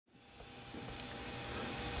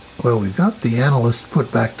Well, we've got the Analyst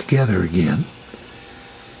put back together again,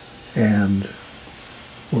 and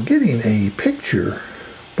we're getting a picture,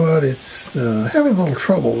 but it's having a little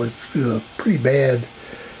trouble. It's a pretty bad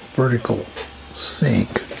vertical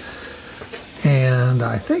sync, and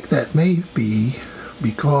I think that may be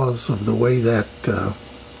because of the way that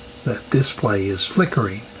that display is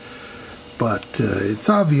flickering. But it's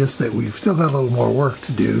obvious that we've still got a little more work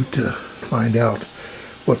to do to find out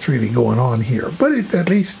what's really going on here. But at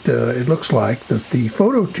least it looks like that the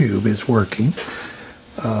photo tube is working.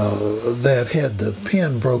 That had the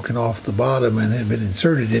pin broken off the bottom and had been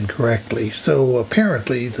inserted incorrectly. So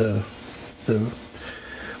apparently the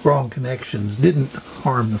wrong connections didn't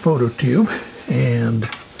harm the photo tube, and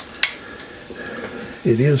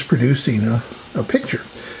it is producing a picture.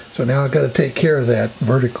 So now I've got to take care of that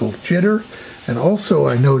vertical jitter. And also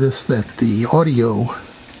I noticed that the audio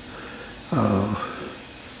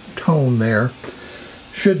tone there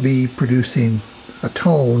should be producing a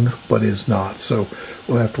tone, but is not. So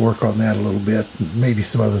we'll have to work on that a little bit, and maybe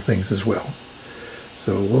some other things as well.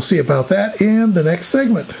 So we'll see about that in the next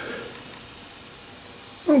segment.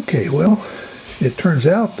 Okay, well, it turns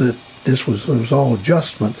out that this was all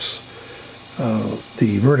adjustments.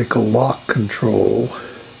 The vertical lock control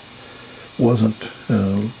wasn't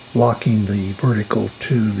locking the vertical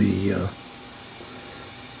to the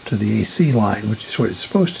AC line, which is what it's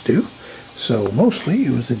supposed to do. So mostly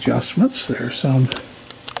it was adjustments. There's some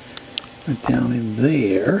down in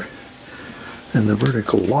there, and the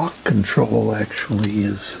vertical lock control actually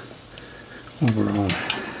is over on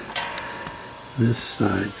this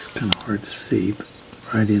side. It's kind of hard to see, but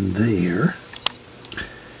right in there.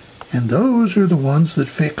 And those are the ones that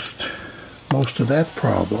fixed most of that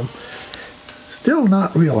problem. Still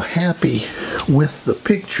not real happy with the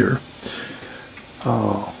picture,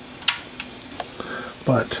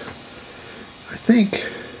 but I think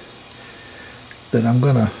that I'm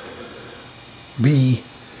going to be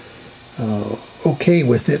okay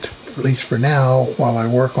with it, at least for now, while I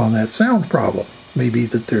work on that sound problem. Maybe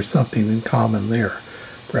that there's something in common there,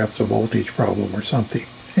 perhaps a voltage problem or something.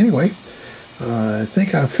 Anyway, I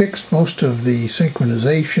think I've fixed most of the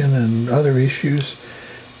synchronization and other issues,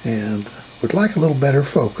 and would like a little better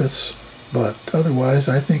focus, but otherwise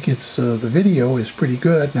I think it's the video is pretty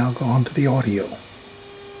good. Now go on to the audio.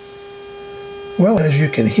 Well, as you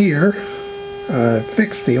can hear, I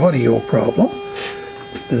fixed the audio problem.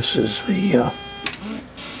 This is the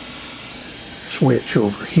switch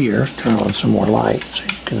over here. Turn on some more lights so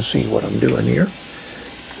you can see what I'm doing here.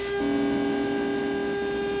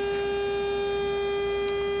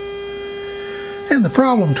 And the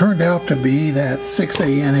problem turned out to be that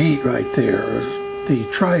 6AN8 right there, the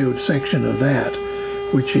triode section of that,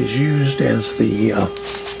 which is used as the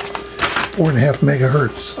 4.5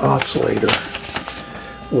 megahertz oscillator,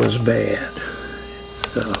 was bad.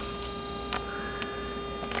 It's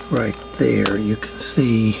right there. You can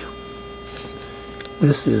see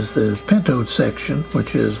this is the pentode section,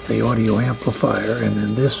 which is the audio amplifier, and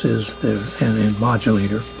then this is the and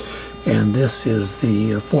modulator. And this is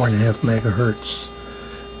the 4.5 megahertz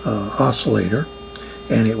oscillator,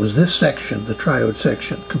 and it was this section, the triode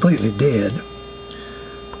section, completely dead.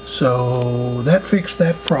 So that fixed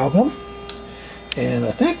that problem, and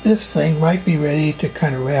I think this thing might be ready to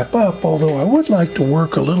kind of wrap up, although I would like to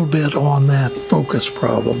work a little bit on that focus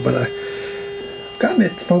problem. But I've gotten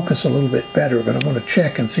it to focus a little bit better, but I'm going to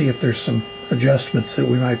check and see if there's some adjustments that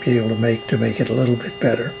we might be able to make it a little bit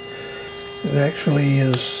better. It actually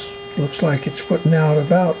looks like it's putting out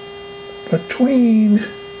about between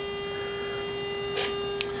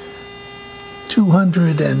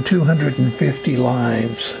 200 and 250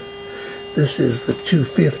 lines. This is the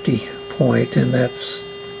 250 point, and that's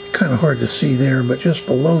kind of hard to see there, but just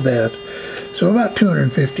below that. So about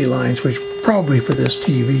 250 lines, which probably for this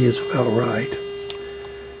TV is about right.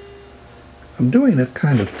 I'm doing a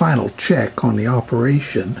kind of final check on the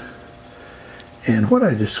operation, and what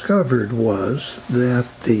I discovered was that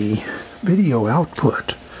the video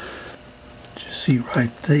output, you see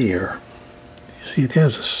right there, you see it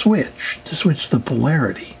has a switch to switch the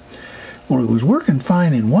polarity. Well, it was working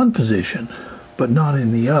fine in one position, but not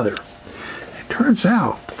in the other. It turns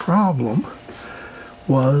out the problem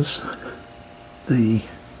was the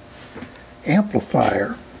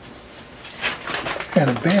amplifier had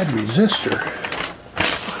a bad resistor.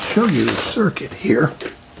 I'll show you the circuit here.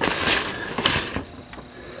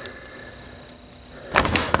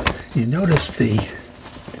 You notice the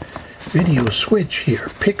video switch here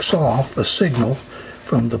picks off a signal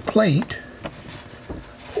from the plate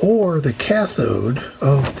or the cathode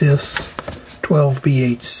of this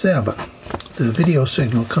 12BH7. The video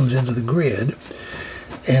signal comes into the grid,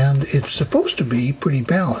 and it's supposed to be pretty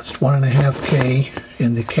balanced, 1.5K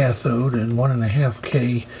in the cathode and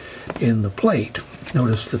 1.5K in the plate.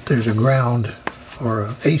 Notice that there's a ground or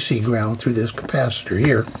an AC ground through this capacitor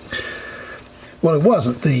here. Well, it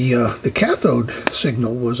wasn't. The cathode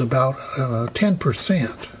signal was about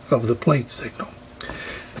 10% of the plate signal.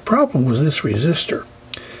 The problem was this resistor.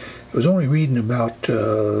 It was only reading about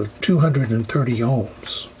 230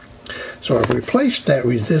 ohms. So I've replaced that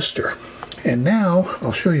resistor. And now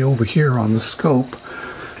I'll show you over here on the scope.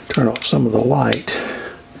 Turn off some of the light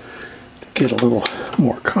to get a little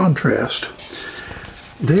more contrast.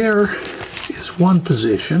 There is one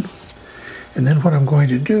position. And then what I'm going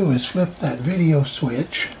to do is flip that video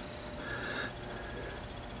switch.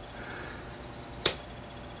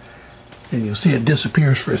 And you'll see it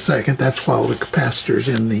disappears for a second. That's while the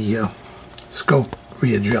capacitors in the scope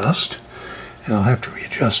readjust. And I'll have to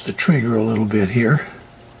readjust the trigger a little bit here.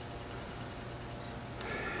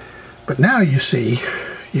 But now you see,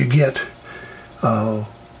 you get,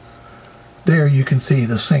 there you can see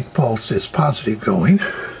the sync pulse is positive going.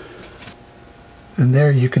 And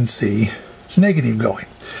there you can see it's negative going.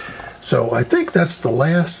 So I think that's the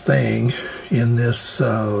last thing in this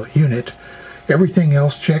unit. Everything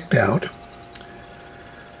else checked out.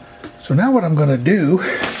 So now what I'm going to do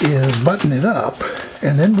is button it up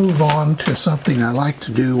and then move on to something I like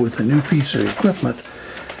to do with a new piece of equipment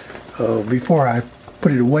before I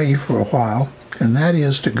put it away for a while, and that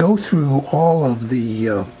is to go through all of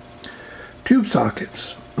the tube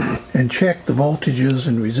sockets and check the voltages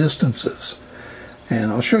and resistances.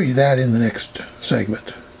 And I'll show you that in the next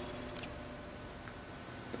segment.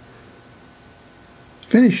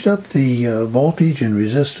 Finished up the voltage and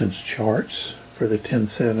resistance charts for the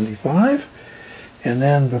 1075, and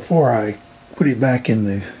then before I put it back in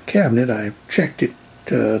the cabinet I checked it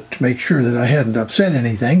to make sure that I hadn't upset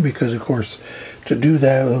anything, because of course to do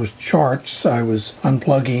that, those charts, I was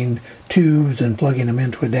unplugging tubes and plugging them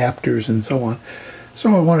into adapters and so on.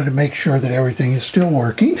 So I wanted to make sure that everything is still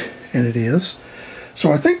working, and it is.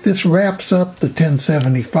 So I think this wraps up the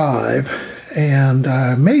 1075, and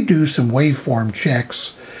I may do some waveform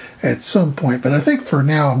checks at some point, but I think for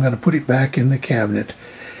now I'm going to put it back in the cabinet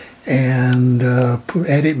and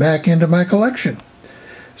add it back into my collection.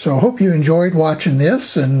 So I hope you enjoyed watching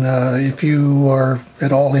this, and if you are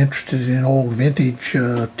at all interested in old vintage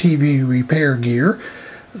TV repair gear,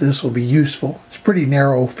 this will be useful. It's a pretty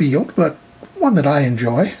narrow field, but one that I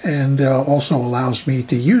enjoy, and also allows me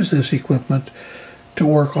to use this equipment to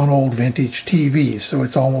work on old vintage TVs, so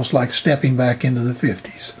it's almost like stepping back into the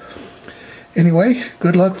 50s. Anyway,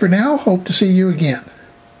 good luck for now. Hope to see you again.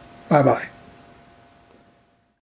 Bye-bye.